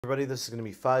Everybody, this is going to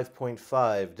be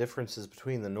 5.5 differences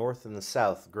between the North and the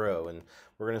South grow, and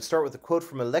we're going to start with a quote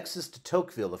from Alexis de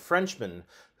Tocqueville, a Frenchman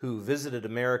who visited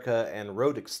America and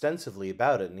wrote extensively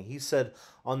about it. And he said,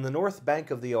 on the north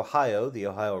bank of the Ohio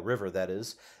River that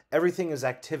is, everything is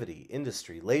activity,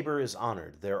 industry, labor is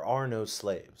honored, there are no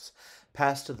slaves.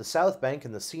 Pass to the south bank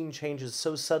and the scene changes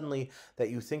so suddenly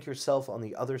that you think yourself on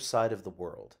the other side of the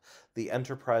world. The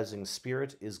enterprising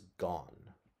spirit is gone.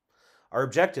 Our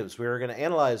objectives: we are going to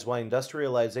analyze why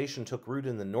industrialization took root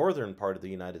in the northern part of the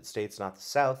United States, not the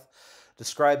south,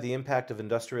 describe the impact of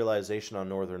industrialization on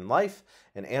northern life,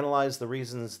 and analyze the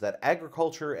reasons that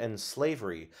agriculture and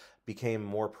slavery became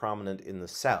more prominent in the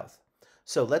south.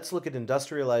 So let's look at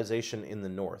industrialization in the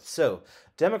north. So,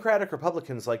 Democratic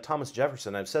Republicans like Thomas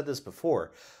Jefferson, I've said this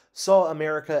before, saw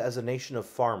America as a nation of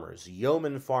farmers,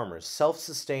 yeoman farmers,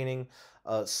 self-sustaining,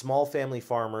 small family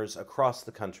farmers across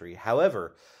the country.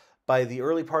 However, by the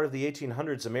early part of the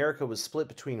 1800s, America was split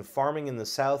between farming in the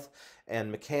South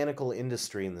and mechanical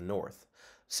industry in the North.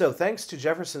 So, thanks to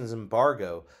Jefferson's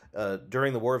embargo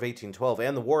during the War of 1812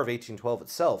 and the War of 1812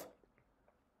 itself,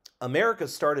 America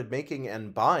started making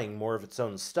and buying more of its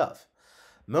own stuff.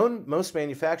 Most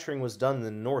manufacturing was done in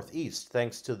the Northeast,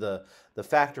 thanks to the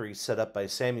factories set up by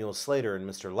Samuel Slater and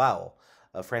Mr. Lowell,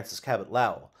 Francis Cabot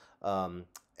Lowell.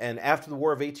 And after the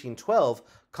War of 1812,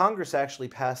 Congress actually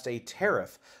passed a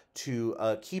tariff to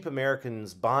keep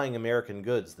Americans buying American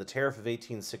goods, the Tariff of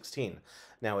 1816.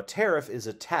 Now, a tariff is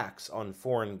a tax on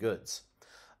foreign goods.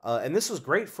 And this was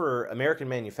great for American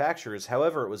manufacturers.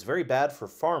 However, it was very bad for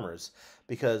farmers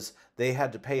because they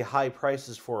had to pay high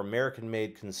prices for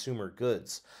American-made consumer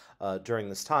goods during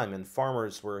this time, and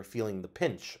farmers were feeling the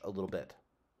pinch a little bit.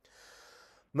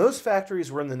 Most factories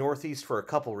were in the Northeast for a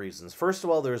couple reasons. First of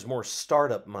all, there's more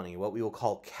startup money, what we will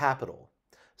call capital.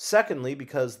 Secondly,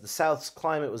 because the South's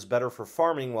climate was better for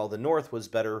farming, while the North was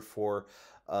better for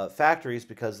factories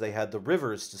because they had the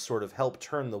rivers to sort of help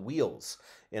turn the wheels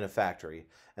in a factory.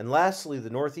 And lastly,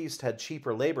 the Northeast had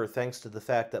cheaper labor thanks to the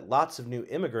fact that lots of new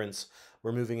immigrants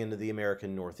were moving into the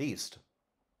American Northeast.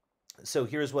 So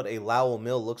here's what a Lowell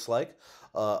mill looks like,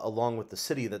 along with the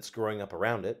city that's growing up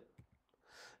around it.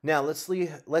 Now,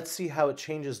 let's see how it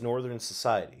changes northern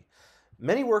society.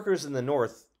 Many workers in the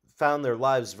North found their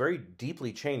lives very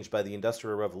deeply changed by the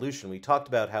Industrial Revolution. We talked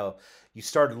about how you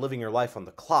started living your life on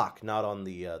the clock, not on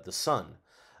the sun.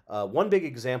 One big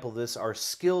example of this are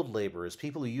skilled laborers,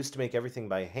 people who used to make everything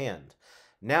by hand.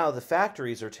 Now the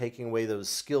factories are taking away those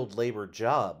skilled labor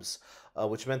jobs,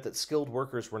 which meant that skilled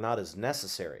workers were not as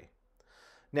necessary.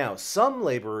 Now, some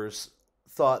laborers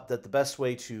thought that the best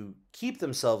way to keep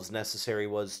themselves necessary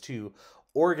was to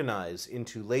organize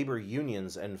into labor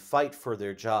unions and fight for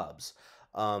their jobs.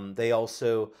 They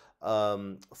also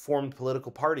formed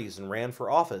political parties and ran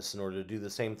for office in order to do the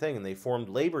same thing, and they formed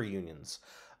labor unions.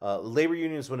 Labor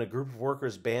unions when a group of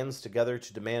workers bands together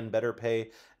to demand better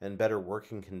pay and better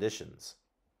working conditions.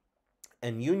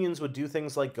 And unions would do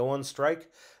things like go on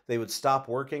strike, they would stop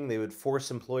working, they would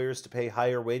force employers to pay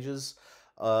higher wages,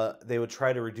 they would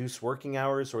try to reduce working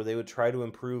hours, or they would try to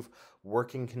improve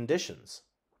working conditions.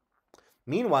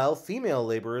 Meanwhile, female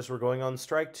laborers were going on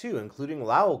strike too, including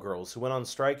Lowell girls who went on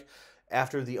strike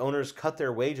after the owners cut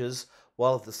their wages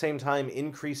while at the same time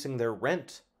increasing their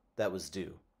rent that was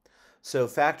due. So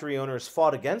factory owners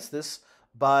fought against this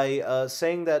by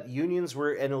saying that unions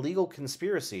were an illegal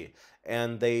conspiracy,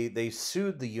 and they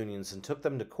sued the unions and took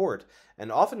them to court,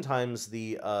 and oftentimes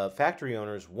the factory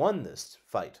owners won this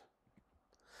fight.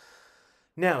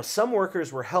 Now, some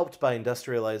workers were helped by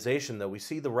industrialization, though. We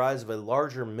see the rise of a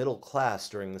larger middle class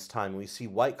during this time. We see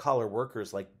white-collar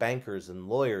workers like bankers and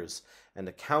lawyers and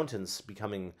accountants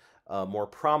becoming more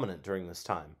prominent during this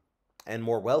time and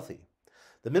more wealthy.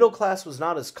 The middle class was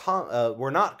not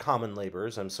were not common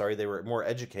laborers. I'm sorry, they were more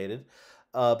educated,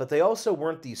 but they also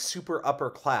weren't the super upper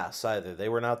class either. They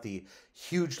were not the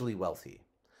hugely wealthy.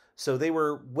 So they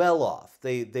were well off.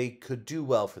 They could do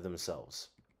well for themselves.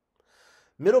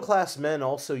 Middle-class men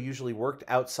also usually worked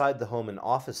outside the home in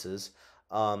offices,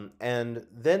 and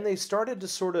then they started to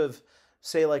sort of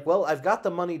say, like, well, I've got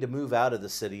the money to move out of the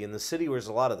city, and the city where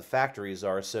a lot of the factories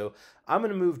are, so I'm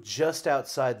going to move just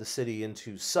outside the city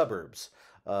into suburbs.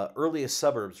 Earliest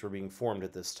suburbs were being formed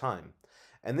at this time.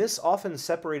 And this often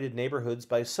separated neighborhoods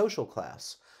by social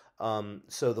class.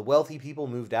 So the wealthy people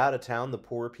moved out of town, the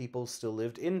poor people still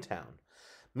lived in town.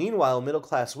 Meanwhile,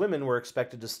 middle-class women were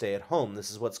expected to stay at home.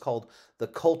 This is what's called the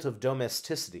cult of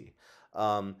domesticity.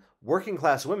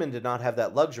 Working-class women did not have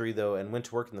that luxury, though, and went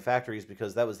to work in the factories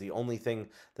because that was the only thing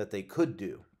that they could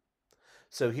do.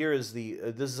 So here is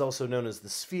this is also known as the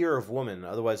sphere of woman,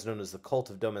 otherwise known as the cult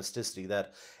of domesticity,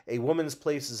 that a woman's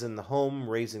place is in the home,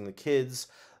 raising the kids,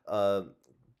 uh,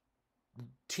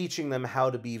 teaching them how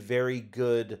to be very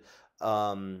good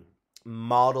um,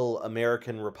 model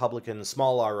American Republican,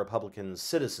 small r Republican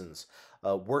citizens,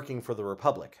 working for the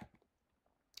Republic.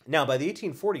 Now, by the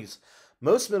 1840s,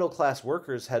 most middle class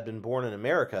workers had been born in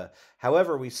America.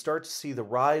 However, we start to see the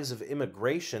rise of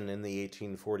immigration in the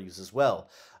 1840s as well.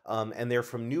 And they're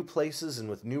from new places and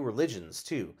with new religions,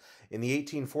 too. In the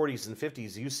 1840s and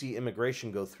 50s, you see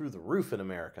immigration go through the roof in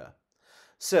America.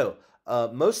 So,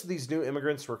 most of these new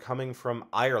immigrants were coming from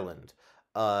Ireland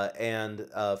and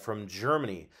from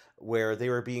Germany, where they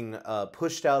were being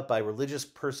pushed out by religious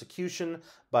persecution,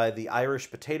 by the Irish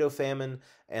potato famine,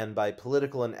 and by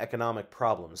political and economic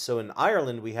problems. So, in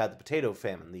Ireland, we had the potato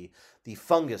famine, the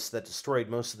fungus that destroyed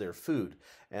most of their food,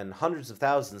 and hundreds of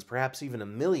thousands, perhaps even a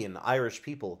million Irish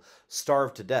people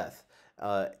starved to death.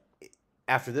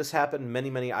 After this happened,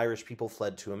 many Irish people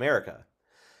fled to America.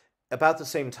 About the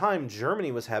same time,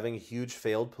 Germany was having a huge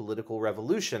failed political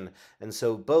revolution, and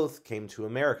so both came to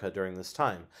America during this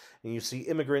time. And you see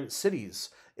immigrant cities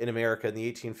in America in the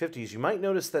 1850s. You might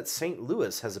notice that St.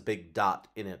 Louis has a big dot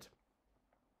in it.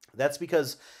 That's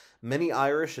because many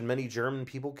Irish and many German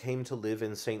people came to live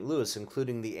in St. Louis,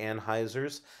 including the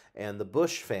Anheisers and the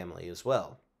Bush family as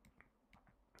well.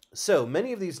 So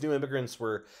many of these new immigrants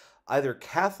were either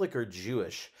Catholic or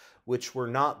Jewish, which were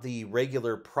not the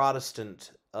regular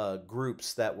Protestant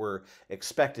groups that were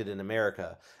expected in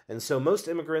America. And so most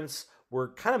immigrants were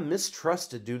kind of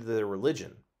mistrusted due to their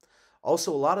religion.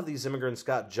 Also, a lot of these immigrants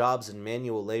got jobs in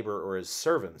manual labor or as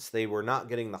servants. They were not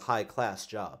getting the high-class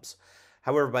jobs.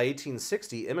 However, by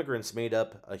 1860, immigrants made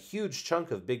up a huge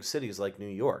chunk of big cities like New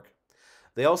York.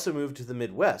 They also moved to the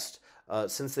Midwest.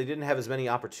 Since they didn't have as many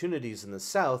opportunities in the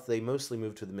South, they mostly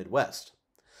moved to the Midwest.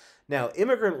 Now,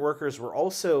 immigrant workers were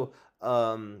also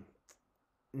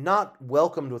not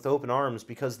welcomed with open arms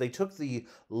because they took the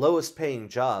lowest paying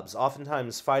jobs,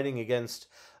 oftentimes fighting against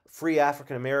free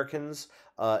African Americans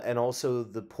and also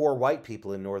the poor white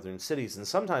people in northern cities. And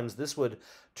sometimes this would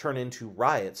turn into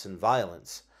riots and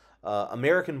violence.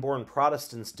 American-born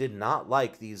Protestants did not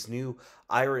like these new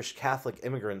Irish Catholic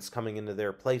immigrants coming into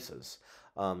their places.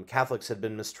 Catholics had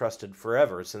been mistrusted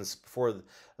forever since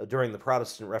during the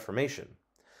Protestant Reformation.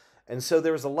 And so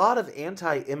there was a lot of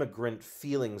anti-immigrant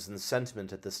feelings and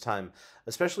sentiment at this time,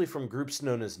 especially from groups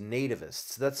known as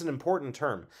nativists. That's an important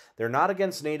term. They're not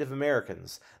against Native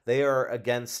Americans. They are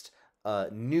against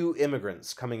new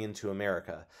immigrants coming into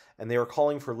America, and they were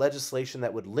calling for legislation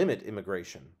that would limit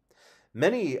immigration.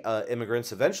 Many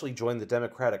immigrants eventually joined the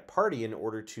Democratic Party in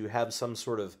order to have some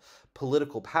sort of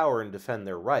political power and defend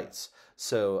their rights.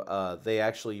 So they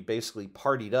actually basically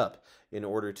partied up in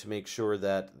order to make sure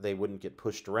that they wouldn't get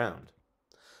pushed around.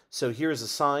 So here's a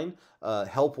sign,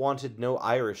 help wanted, no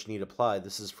Irish need apply.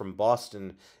 This is from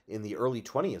Boston in the early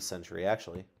 20th century,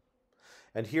 actually.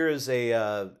 And here is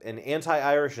an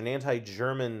anti-Irish and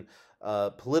anti-German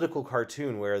political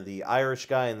cartoon where the Irish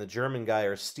guy and the German guy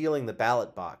are stealing the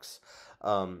ballot box.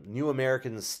 New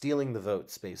Americans stealing the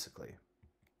votes, basically.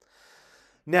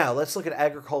 Now, let's look at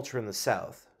agriculture in the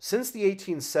South. Since the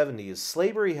 1870s,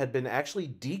 slavery had been actually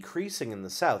decreasing in the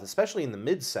South, especially in the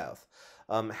Mid-South.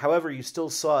 However, you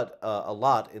still saw it a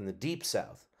lot in the Deep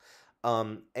South.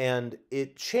 And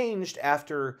it changed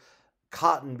after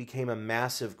cotton became a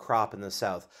massive crop in the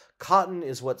South. Cotton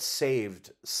is what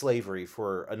saved slavery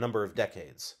for a number of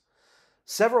decades.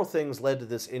 Several things led to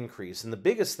this increase, and the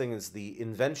biggest thing is the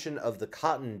invention of the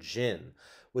cotton gin,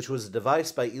 which was a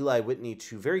device by Eli Whitney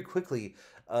to very quickly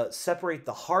separate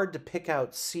the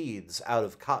hard-to-pick-out seeds out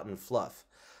of cotton fluff.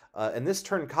 And this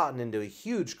turned cotton into a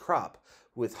huge crop,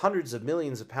 with hundreds of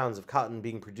millions of pounds of cotton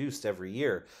being produced every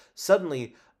year.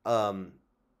 Suddenly,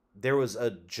 there was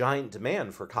a giant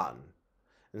demand for cotton.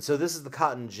 And so this is the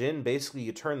cotton gin. Basically,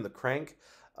 you turn the crank,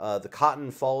 the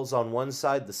cotton falls on one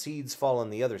side, the seeds fall on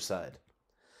the other side.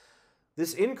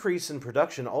 This increase in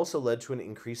production also led to an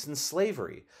increase in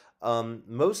slavery.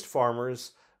 Most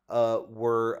farmers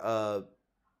saw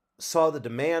the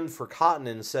demand for cotton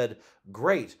and said,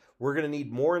 great, we're going to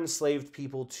need more enslaved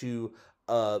people to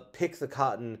pick the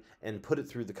cotton and put it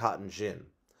through the cotton gin.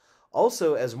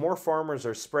 Also, as more farmers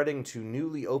are spreading to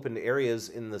newly opened areas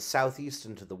in the southeast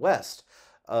and to the west,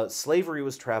 slavery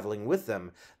was traveling with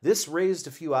them. This raised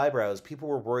a few eyebrows. People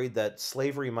were worried that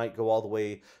slavery might go all the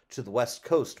way to the west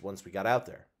coast once we got out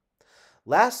there.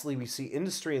 Lastly, we see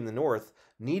industry in the north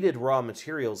needed raw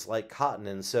materials like cotton,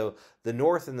 and so the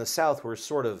north and the south were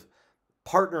sort of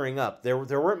partnering up.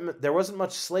 There wasn't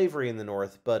much slavery in the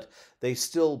north, but they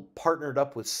still partnered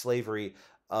up with slavery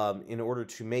in order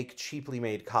to make cheaply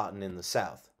made cotton in the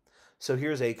South. So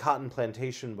here's a cotton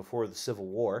plantation before the Civil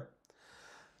War.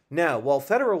 Now, while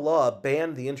federal law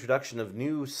banned the introduction of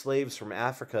new slaves from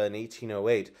Africa in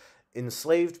 1808,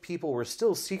 enslaved people were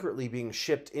still secretly being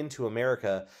shipped into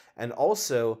America, and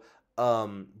also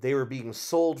they were being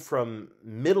sold from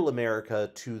Middle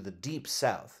America to the Deep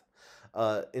South.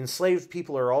 Enslaved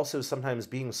people are also sometimes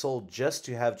being sold just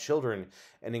to have children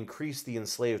and increase the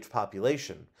enslaved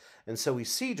population. And so we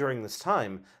see during this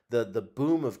time the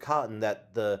boom of cotton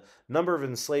that the number of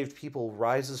enslaved people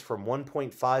rises from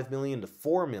 1.5 million to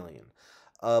 4 million.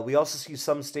 We also see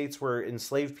some states where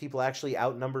enslaved people actually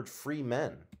outnumbered free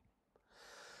men.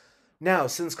 Now,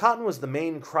 since cotton was the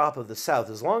main crop of the South,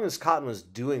 as long as cotton was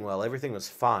doing well, everything was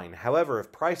fine. However,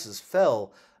 if prices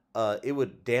fell, it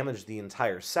would damage the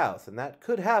entire South, and that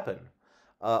could happen.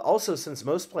 Also, since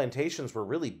most plantations were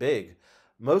really big,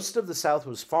 most of the South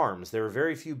was farms. There were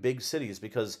very few big cities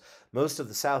because most of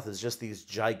the South is just these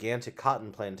gigantic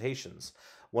cotton plantations.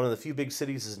 One of the few big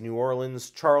cities is New Orleans,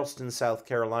 Charleston, South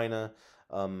Carolina,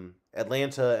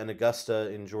 Atlanta, and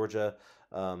Augusta in Georgia,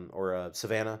 or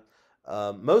Savannah.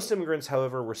 Most immigrants,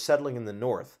 however, were settling in the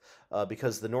North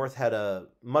because the North had a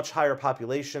much higher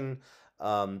population.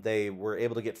 They were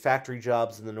able to get factory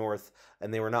jobs in the North,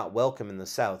 and they were not welcome in the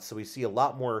South. So we see a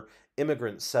lot more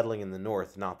immigrants settling in the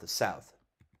North, not the South.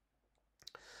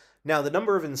 Now, the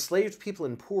number of enslaved people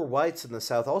and poor whites in the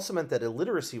South also meant that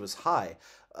illiteracy was high.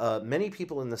 Many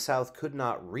people in the South could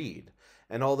not read.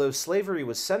 And although slavery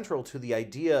was central to the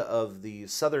idea of the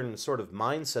Southern sort of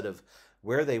mindset of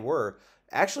where they were,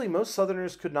 actually most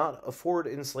Southerners could not afford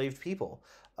enslaved people.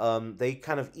 They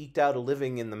kind of eked out a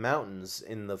living in the mountains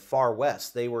in the far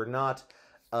west. They were not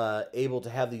able to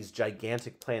have these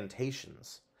gigantic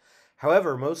plantations.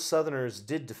 However, most Southerners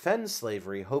did defend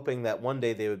slavery, hoping that one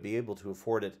day they would be able to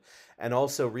afford it, and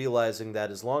also realizing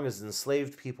that as long as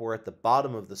enslaved people were at the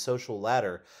bottom of the social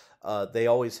ladder, they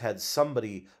always had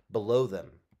somebody below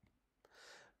them.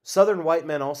 Southern white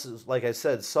men also, like I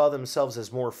said, saw themselves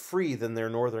as more free than their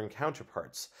northern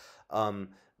counterparts.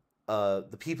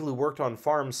 The people who worked on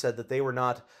farms said that they were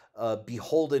not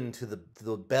beholden to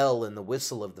the bell and the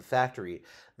whistle of the factory,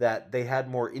 that they had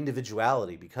more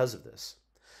individuality because of this.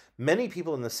 Many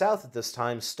people in the South at this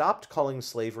time stopped calling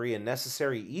slavery a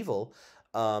necessary evil,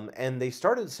 and they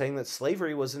started saying that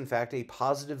slavery was in fact a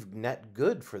positive net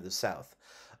good for the South.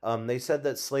 They said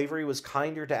that slavery was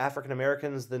kinder to African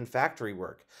Americans than factory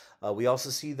work. We also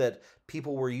see that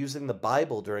people were using the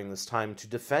Bible during this time to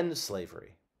defend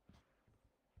slavery.